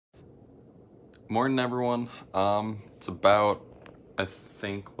Morning, everyone. It's about, I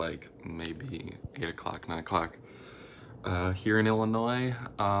think, like maybe 8 o'clock, 9 o'clock here in Illinois.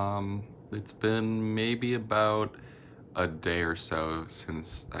 It's been maybe about a day or so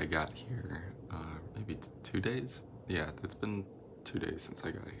since I got here. Maybe 2 days? Yeah, it's been 2 days since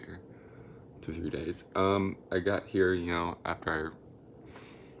I got here. 3 days. I got here, after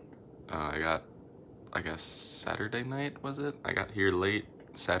I got, I guess, Saturday night, was it? I got here late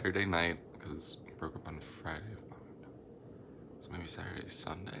Saturday night because we broke up on Friday. So maybe Saturday,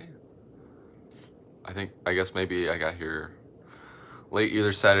 Sunday? I guess maybe I got here late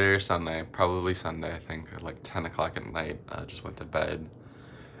either Saturday or Sunday, probably Sunday, I think, at like 10 o'clock at night. Just went to bed.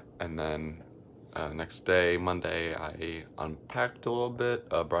 And then next day, Monday, I unpacked a little bit,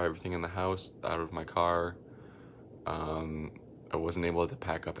 brought everything in the house out of my car. I wasn't able to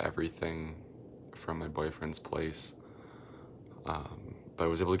pack up everything from my boyfriend's place, but I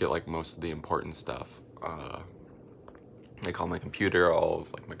was able to get like most of the important stuff, like all my computer, all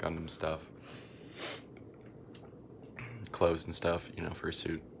of like my Gundam stuff, clothes and stuff,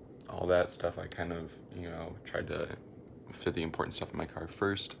 fursuit, all that stuff. I kind of, tried to fit the important stuff in my car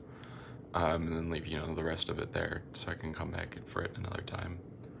first, and then leave, the rest of it there so I can come back for it another time.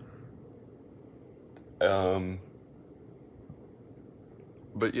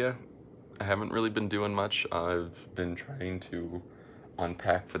 But yeah, I haven't really been doing much. I've been trying to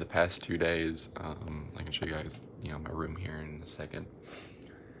unpack for the past 2 days. I can show you guys, my room here in a second.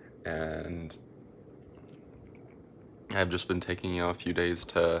 And I've just been taking, a few days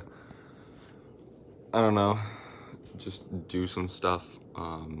to, I don't know, just do some stuff,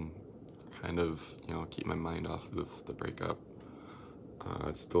 kind of, keep my mind off of the breakup.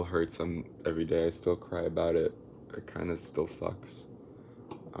 It still hurts every day. I still cry about it. It kind of still sucks.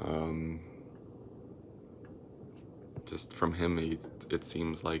 Just from him, it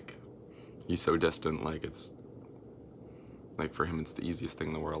seems like he's so distant, like it's like for him it's the easiest thing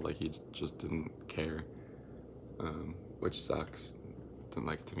in the world, like he just didn't care, which sucks,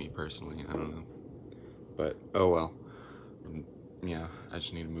 like to me personally. I don't know, but oh well. Yeah, I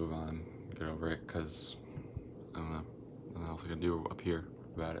just need to move on, get over it, because I don't know what else I can do up here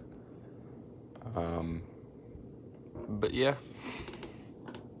about it. But yeah,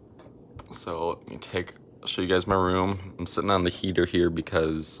 so let me I'll show you guys my room. I'm sitting on the heater here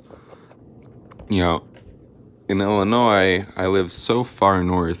because, in Illinois, I live so far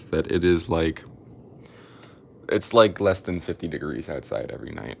north that it's like less than 50 degrees outside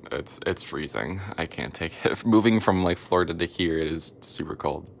every night. It's freezing. I can't take it. Moving from like Florida to here, it is super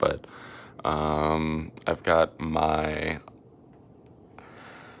cold, but I've got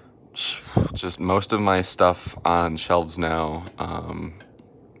just most of my stuff on shelves now.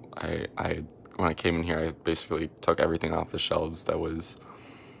 When I came in here, I basically took everything off the shelves that was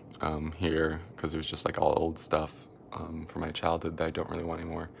here, because it was just like all old stuff from my childhood that I don't really want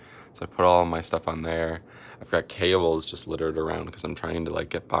anymore. So I put all my stuff on there. I've got cables just littered around because I'm trying to like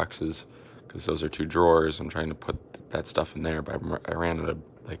get boxes, because those are 2 drawers. I'm trying to put that stuff in there, but I ran out of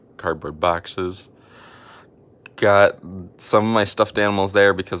like cardboard boxes. Got some of my stuffed animals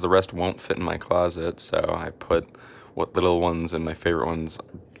there because the rest won't fit in my closet, so I put what little ones and my favorite ones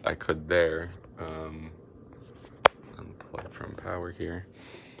I could there. Unplugged from power here.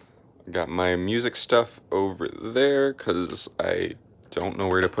 Got my music stuff over there because I don't know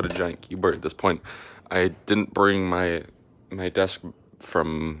where to put a giant keyboard at this point. I didn't bring my desk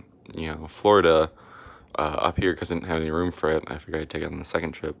from Florida up here because I didn't have any room for it. I figured I'd take it on the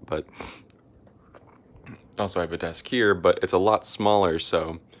second trip, but also I have a desk here, but it's a lot smaller,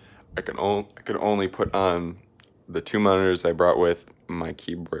 so I could only put on the 2 monitors I brought with my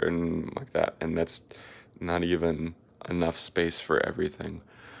keyboard and like that, and that's not even enough space for everything.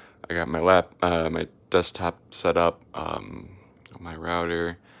 I got my desktop set up, my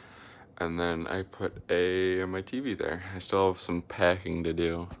router, and then I put my TV there. I still have some packing to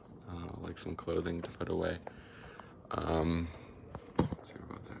do, like some clothing to put away. Let's see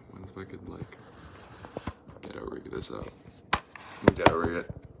about that one. If I could like get rig this up. Get rig it.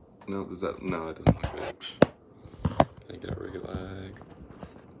 No, it doesn't look good. Can I get rig it like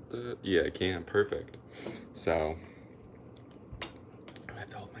that? Yeah, I can. Perfect. So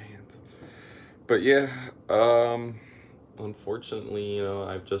that's all my hands. But yeah, unfortunately,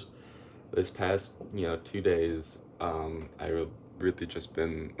 I've just this past 2 days, I really just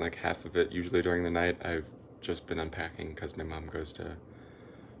been like half of it. Usually during the night, I've just been unpacking because my mom goes to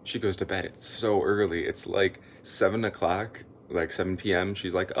bed. It's so early. It's like 7 o'clock, like 7 p.m.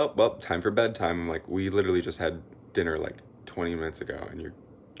 She's like, oh, well, time for bedtime. I'm like, we literally just had dinner like 20 minutes ago and you're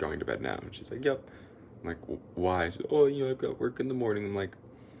going to bed now. And she's like, yep. I'm like, why? She's like, oh, I've got work in the morning. I'm like,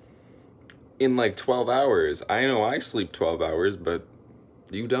 in like 12 hours. I know I sleep 12 hours, but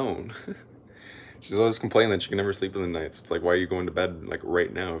you don't. She's always complaining that she can never sleep in the nights. It's like, why are you going to bed like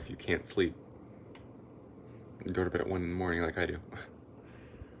right now if you can't sleep? You go to bed at 1 in the morning like I do.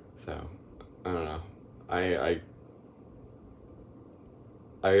 So, I don't know.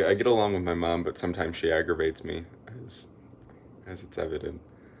 I get along with my mom, but sometimes she aggravates me, as it's evident.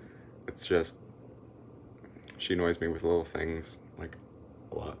 It's just, she annoys me with little things, like,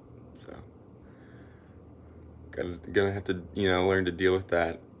 a lot, so. Gonna have to, you know, learn to deal with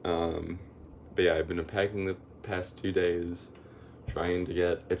that. But yeah, I've been unpacking the past 2 days, trying to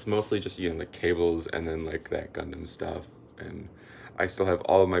get, it's mostly just, you know, the cables and then like that Gundam stuff, and I still have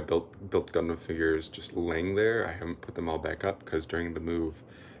all of my built Gundam figures just laying there. I haven't put them all back up because during the move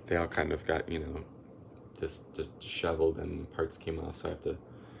they all kind of got, you know, just shoveled and parts came off, so I have to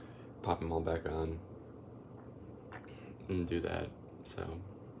pop them all back on and do that. So,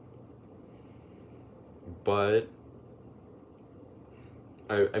 but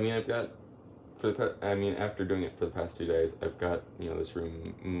I mean, I've got, after doing it for the past 2 days, I've got, you know, this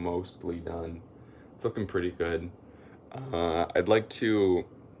room mostly done. It's looking pretty good. I'd like to,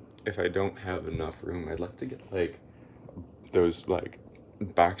 if I don't have enough room, I'd like to get like those like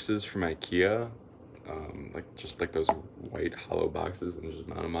boxes from IKEA, like just like those white hollow boxes, and just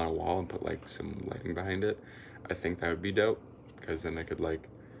mount them on a wall and put like some lighting behind it. I think that would be dope, because then I could like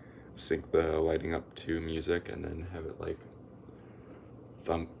sync the lighting up to music and then have it like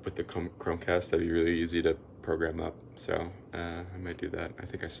thump with the Chromecast. That'd be really easy to program up. So I might do that. I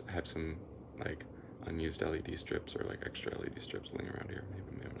think I have some like unused LED strips or like extra LED strips laying around here.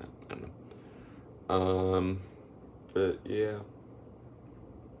 Maybe not. I don't know. But yeah.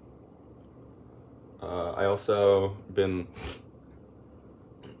 I also been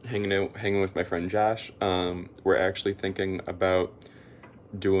hanging with my friend Josh. We're actually thinking about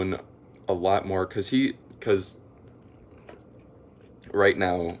doing a lot more, because right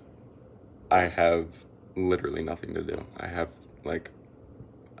now I have literally nothing to do. I have like,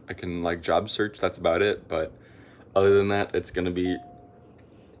 I can like job search, that's about it, but other than that, it's gonna be,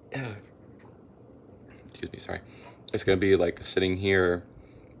 excuse me, sorry. It's gonna be like sitting here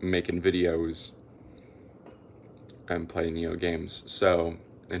making videos and playing, you know, games. So,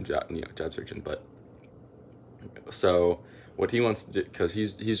 and job searching, but so what he wants to do, because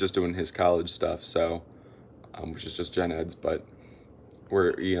he's just doing his college stuff, so which is just gen eds, but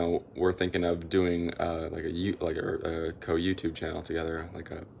we're thinking of doing like a co YouTube channel together,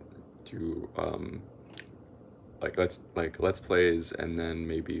 like let's plays, and then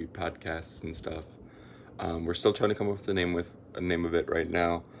maybe podcasts and stuff. We're still trying to come up with a name of it right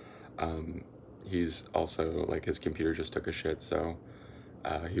now. He's also, like, his computer just took a shit, so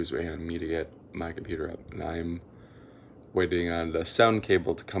he was waiting on me to get my computer up, and I'm waiting on the sound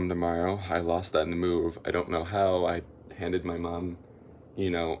cable to come tomorrow. I lost that in the move. I don't know how. I handed my mom, you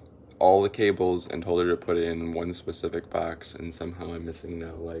know, all the cables and told her to put it in one specific box, and somehow I'm missing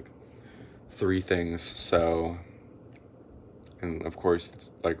now like 3 things. So, and of course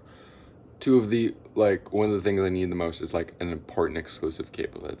it's like one of the things I need the most is like an important exclusive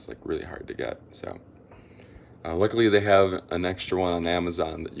cable that's like really hard to get. So luckily they have an extra one on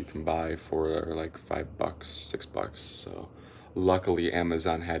Amazon that you can buy for like $5, $6. So luckily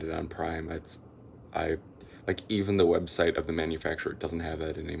Amazon had it on Prime. Like, even the website of the manufacturer doesn't have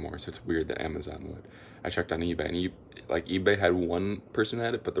that anymore, so it's weird that Amazon would. I checked on eBay, and eBay had one person who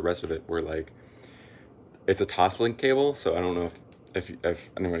had it, but the rest of it were like, it's a Toslink cable, so I don't know if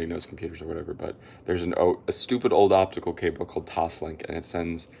anybody knows computers or whatever, but there's a stupid old optical cable called Toslink, and it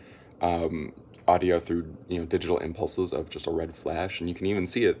sends audio through, you know, digital impulses of just a red flash, and you can even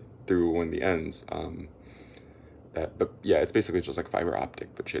see it through one of the ends. But yeah, it's basically just like fiber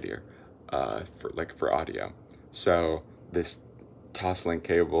optic, but shittier. For audio. So this Toslink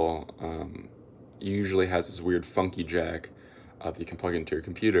cable usually has this weird funky jack that you can plug into your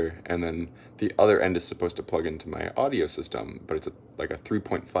computer, and then the other end is supposed to plug into my audio system, but it's like a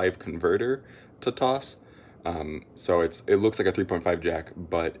 3.5 converter to TOS. So it looks like a 3.5 jack,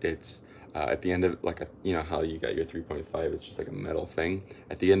 but it's at the end of, like, you know how you got your 3.5, it's just like a metal thing.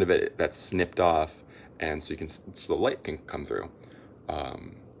 At the end of it, that's snipped off, and so the light can come through.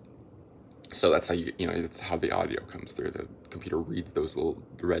 So that's how that's how the audio comes through. The computer reads those little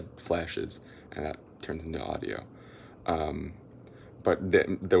red flashes, and that turns into audio. But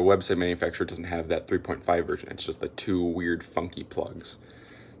the website manufacturer doesn't have that 3.5 version. It's just the 2 weird funky plugs.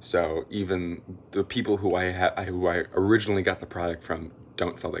 So even the people who I originally got the product from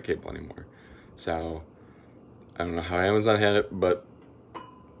don't sell that cable anymore. So I don't know how Amazon had it, but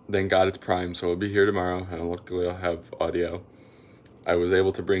thank God it's Prime, so it'll be here tomorrow, and luckily I'll have audio. I was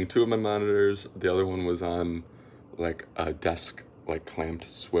able to bring two of my monitors. The other one was on like a desk, like clamped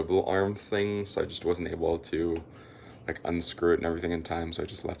swivel arm thing, so I just wasn't able to like unscrew it and everything in time, so I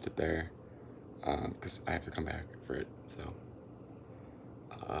just left it there because I have to come back for it. So,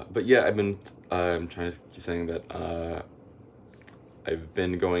 but yeah, I'm trying to keep saying that I've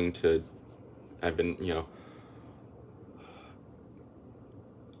been going to, I've been, you know,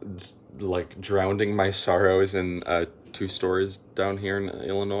 just, like drowning my sorrows in two stores down here in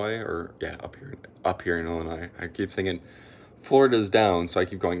Illinois, or yeah, up here in Illinois. I keep thinking Florida's down, so I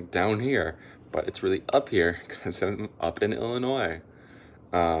keep going down here, but it's really up here because I'm up in Illinois,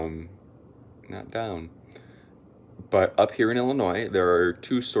 not down. But up here in Illinois, there are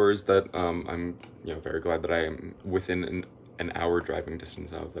two stores that I'm, you know, very glad that I am within an hour driving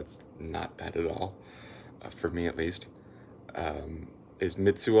distance of. That's not bad at all, for me at least. Is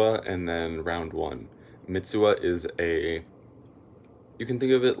Mitsuwa and then Round One. Mitsuwa is you can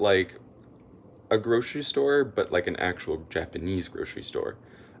think of it like a grocery store, but like an actual Japanese grocery store,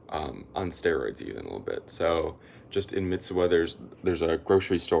 on steroids even a little bit. So just in Mitsuwa, there's a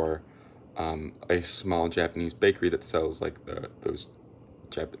grocery store, a small Japanese bakery that sells like those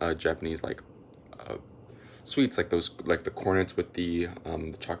Japanese like sweets, like those, like the cornets with the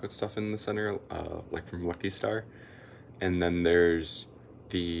chocolate stuff in the center, like from Lucky Star. And then there's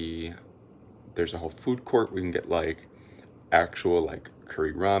a whole food court. We can get like actual like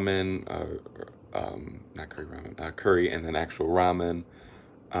curry ramen, not curry ramen, curry, and then actual ramen,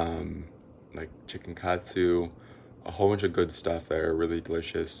 like chicken katsu, a whole bunch of good stuff there, really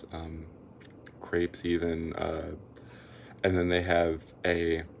delicious, crepes even, and then they have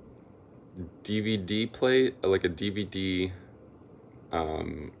a DVD plate, like a DVD,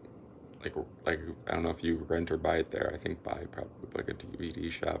 like I don't know if you rent or buy it there. I think buy probably like a DVD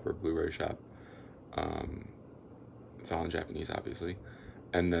shop or Blu-ray shop. It's all in Japanese, obviously.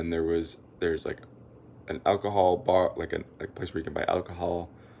 And then there's like an alcohol bar, like a place where you can buy alcohol,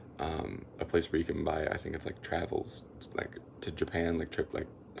 a place where you can buy, I think it's like travels, like to Japan, like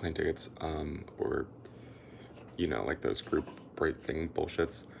plane tickets, or you know, like those group break thing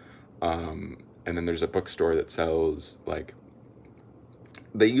bullshits. And then there's a bookstore that sells like,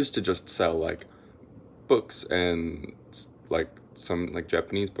 they used to just sell like books and like some like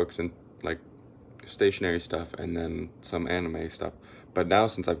Japanese books and like stationery stuff and then some anime stuff. But now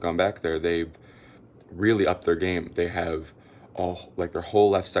since I've gone back there, they've really upped their game. They have all, like their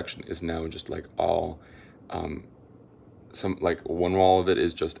whole left section is now just like all, some like one wall of it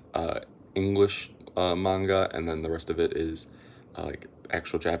is just English manga, and then the rest of it is like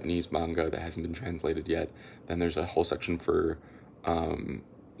actual Japanese manga that hasn't been translated yet. Then there's a whole section for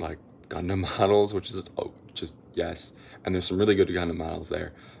like Gundam models, which is just yes, and there's some really good Gundam models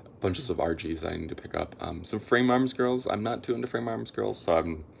there. Bunches of RGs that I need to pick up. Some frame arms girls. I'm not too into frame arms girls, so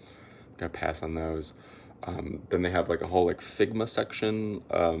I'm gonna pass on those. Then they have like a whole like Figma section,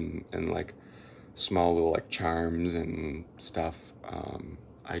 and like small little like charms and stuff.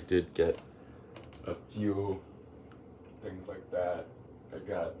 I did get a few things like that. I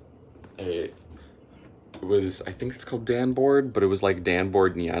got I think it's called Dan board, but it was like Dan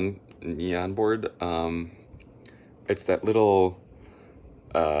board neon board. It's that little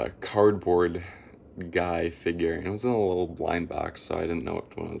cardboard guy figure, and it was in a little blind box, so I didn't know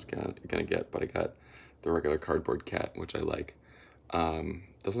which one I was gonna get, but I got the regular cardboard cat, which I like.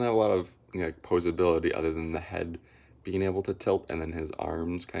 Doesn't have a lot of, you know, like posability other than the head being able to tilt, and then his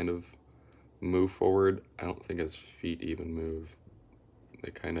arms kind of move forward. I don't think his feet even move.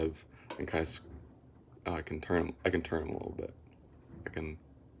 They kind of, I can turn them a little bit. I can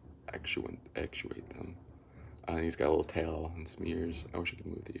actuate them. He's got a little tail and some ears. I wish I could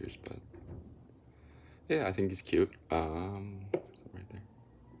move the ears, but yeah, I think he's cute. Right there.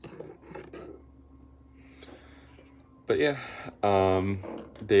 But yeah,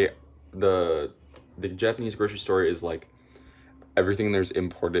 the Japanese grocery store is like everything there's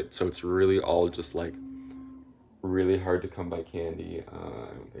imported, so it's really all just like really hard to come by candy. I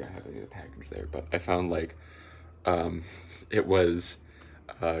don't think I have any of the package there, but I found like it was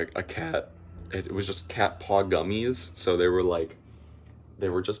a cat. It was just cat paw gummies, so they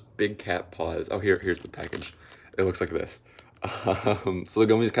were just big cat paws. Oh, here's the package. It looks like this. So the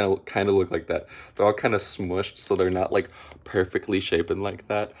gummies kind of look like that. They're all kind of smushed, so they're not like perfectly shapen like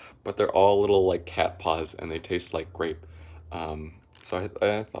that, but they're all little like cat paws, and they taste like grape. So I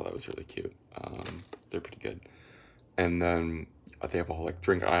thought that was really cute. They're pretty good. And then they have a whole like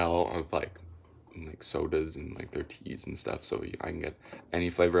drink aisle of like sodas and like their teas and stuff, so I can get any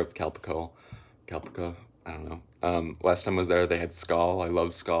flavor of Calpico, I don't know. Last time I was there, they had Skull. I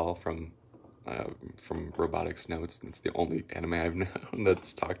love Skull from from Robotics Notes. It's the only anime I've known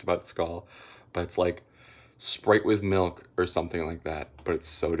that's talked about Skull, but it's like Sprite with milk or something like that, but it's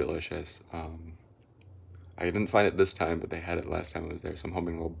so delicious. I didn't find it this time, but they had it last time I was there, so I'm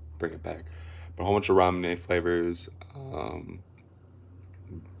hoping they'll bring it back. But a whole bunch of ramen flavors,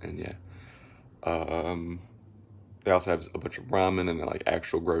 and yeah. They also have a bunch of ramen and like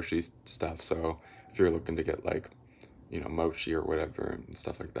actual grocery stuff, so if you're looking to get like, you know, mochi or whatever and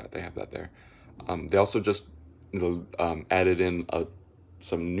stuff like that, they have that there. They also just added in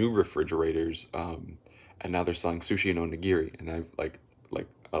some new refrigerators, and now they're selling sushi and onigiri, and I've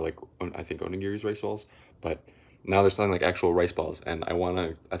I think onigiri's rice balls, but now they're selling like actual rice balls, and I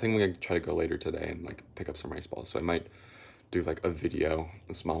think I'm gonna try to go later today and like pick up some rice balls, so I might do like a video,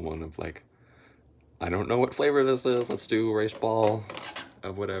 a small one of like, I don't know what flavor this is, let's do rice ball,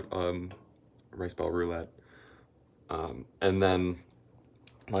 whatever, rice ball roulette. And then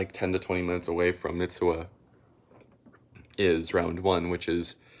like 10 to 20 minutes away from Mitsuwa is Round One, which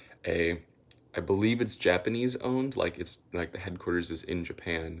is I believe it's Japanese owned, like it's like the headquarters is in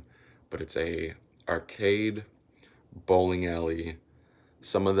Japan, but it's a arcade, bowling alley.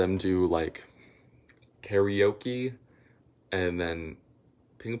 Some of them do like karaoke and then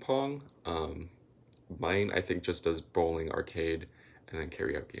ping pong. Mine, I think, just does bowling, arcade, and then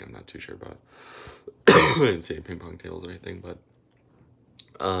karaoke. I'm not too sure about. I didn't see any ping pong tables or anything, but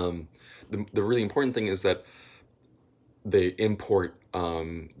the really important thing is that they import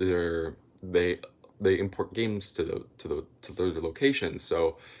they import games to their locations,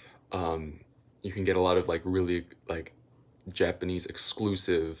 so you can get a lot of like really like Japanese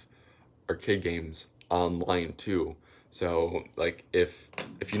exclusive arcade games online too. So like if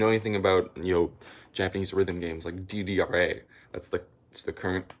you know anything about, you know, Japanese rhythm games like DDRA, it's the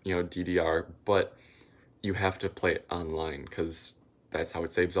current, you know, DDR, but you have to play it online because that's how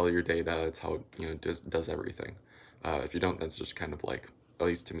it saves all your data. It's how it, you know, does everything. If you don't, that's just kind of like, at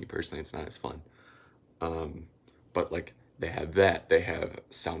least to me personally, it's not as fun. But like they have that, they have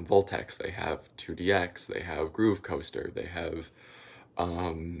Sound Voltex, they have 2DX, they have Groove Coaster, they have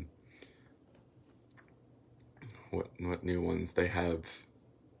what new ones? They have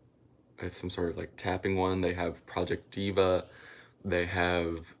some sort of like tapping one. They have Project Diva. They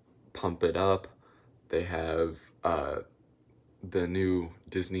have Pump It Up. They have the new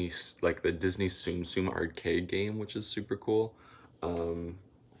Disney, like the Disney Tsum Tsum arcade game, which is super cool. Dang,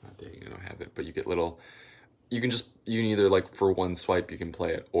 I don't have it, but you get little. You can either like for one swipe you can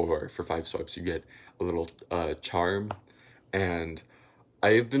play it, or for 5 swipes you get a little charm. And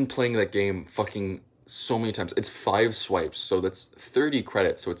I've been playing that game fucking so many times. It's 5 swipes, so that's 30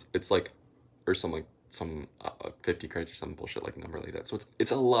 credits. So it's like, or some like some 50 credits or some bullshit like number like that. So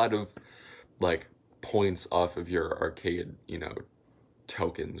it's a lot of like points off of your arcade, you know,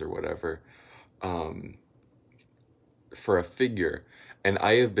 tokens or whatever, for a figure. And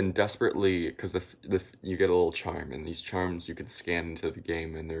I have been desperately, because you get a little charm, and these charms you can scan into the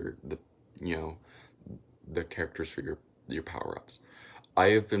game, and they're you know, the characters for your power-ups. I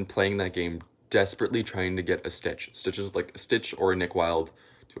have been playing that game desperately trying to get a Stitch. Stitch is like a Stitch or a Nick Wilde,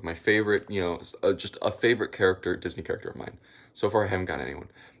 two of my favorite, you know, just a favorite character, Disney character of mine. So far I haven't gotten anyone.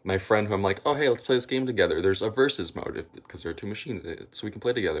 My friend who I'm like, oh hey, let's play this game together. There's a versus mode because there are 2 machines, so we can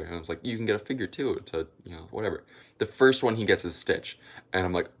play together. And I was like, you can get a figure too, to, you know, whatever. The first one he gets is Stitch, and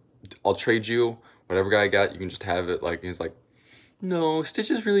I'm like, I'll trade you whatever guy I got. You can just have it. Like, he's like, no,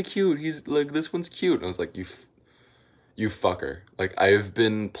 Stitch is really cute. He's like, this one's cute. And I was like, you fucker. Like, I've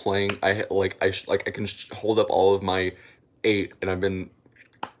been playing, I can hold up all of my 8, and I've been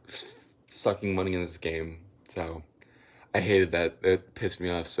sucking money in this game. So I hated that. It pissed me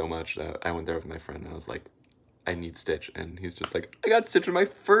off so much that I went there with my friend, and I was like, I need Stitch. And he's just like, I got Stitch on my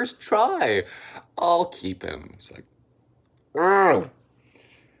first try. I'll keep him. It's like, ugh.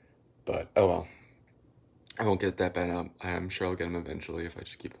 But oh well. I won't get that bad up. I'm sure I'll get him eventually if I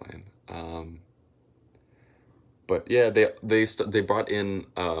just keep playing. But yeah, they brought in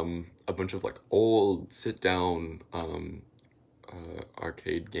a bunch of like old sit down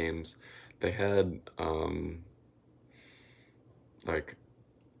arcade games. They had like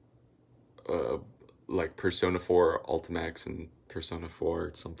Persona 4 Ultimax and Persona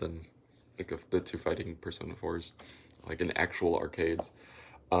 4 something, like the 2 fighting Persona 4s, like in actual arcades.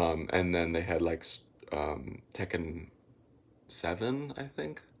 And then they had like Tekken 7, I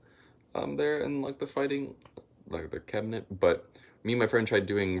think, there in like the fighting, like the cabinet. But me and my friend tried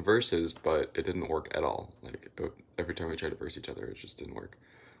doing versus, but it didn't work at all. Like every time we tried to verse each other, it just didn't work.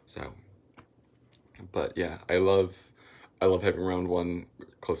 So, but yeah, I love having Round One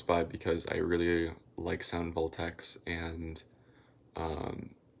close by because I really like Sound Voltex and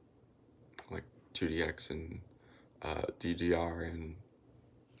like 2DX and DDR and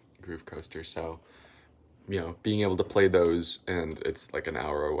Groove Coaster. So, you know, being able to play those and it's like an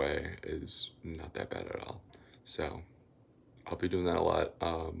hour away is not that bad at all. So I'll be doing that a lot.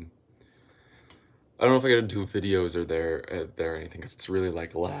 I don't know if I gotta do videos or there or anything, because it's really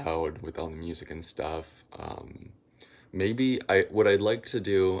like loud with all the music and stuff. Maybe what I'd like to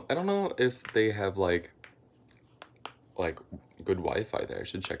do, I don't know if they have like good Wi-Fi there. I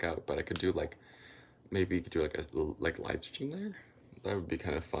should check out, but I could do like, maybe you could do like a live stream there. That would be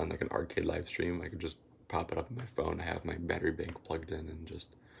kind of fun, like an arcade live stream. I could just pop it up on my phone, I have my battery bank plugged in, and just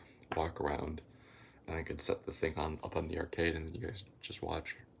walk around, and I could set the thing up on the arcade and you guys just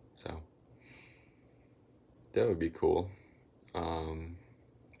watch. So that would be cool. But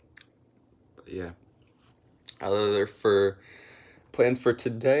yeah, for plans for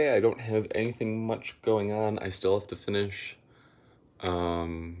today, I don't have anything much going on. I still have to finish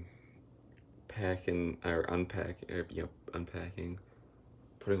packing or unpacking,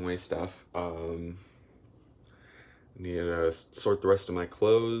 putting away stuff. I need to sort the rest of my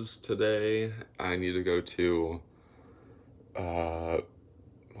clothes today. I need to go to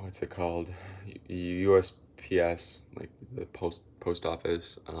what's it called, USPS, like the post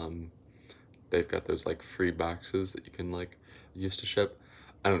office. They've got those like free boxes that you can like use to ship.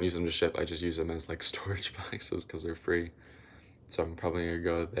 I don't use them to ship, I just use them as like storage boxes because they're free. So I'm probably gonna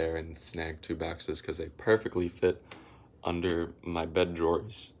go there and snag 2 boxes because they perfectly fit under my bed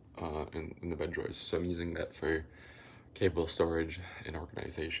drawers, in the bed drawers. So I'm using that for cable storage and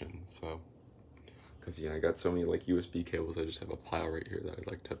organization. So, because yeah, I got so many like USB cables, I just have a pile right here that I'd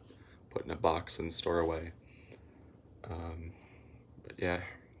like to put in a box and store away. But yeah,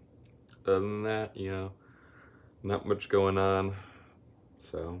 other than that, you know, not much going on.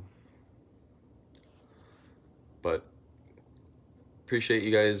 So, but appreciate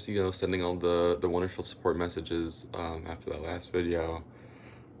you guys, you know, sending all the wonderful support messages after that last video.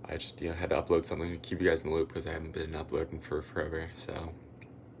 I just, you know, had to upload something to keep you guys in the loop because I haven't been uploading for forever. So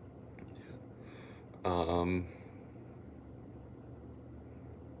yeah.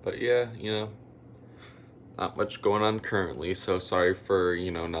 But yeah, you know, not much going on currently, so sorry for,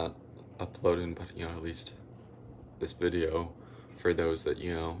 you know, not uploading, but, you know, at least this video, for those that,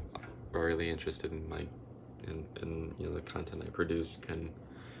 you know, are really interested in my, in you know, the content I produce, can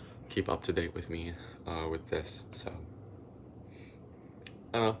keep up to date with me with this. So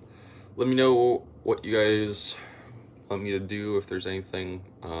let me know what you guys want me to do, if there's anything.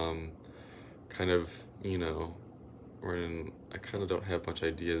 Kind of, you know, I kind of don't have much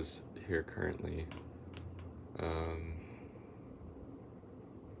ideas here currently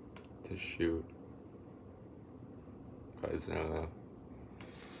to shoot, because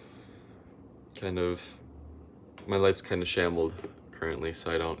kind of my life's kind of shambled currently,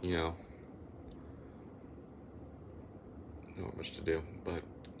 so I don't, you know what much to do. But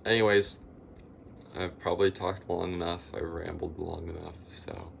anyways, I've probably talked long enough, I've rambled long enough,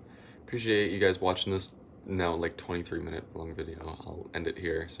 so appreciate you guys watching this now like 23-minute long video. I'll end it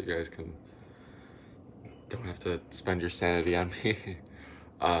here so you guys don't have to spend your sanity on me.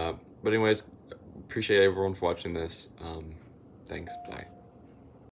 But anyways, appreciate everyone for watching this. Thanks, bye.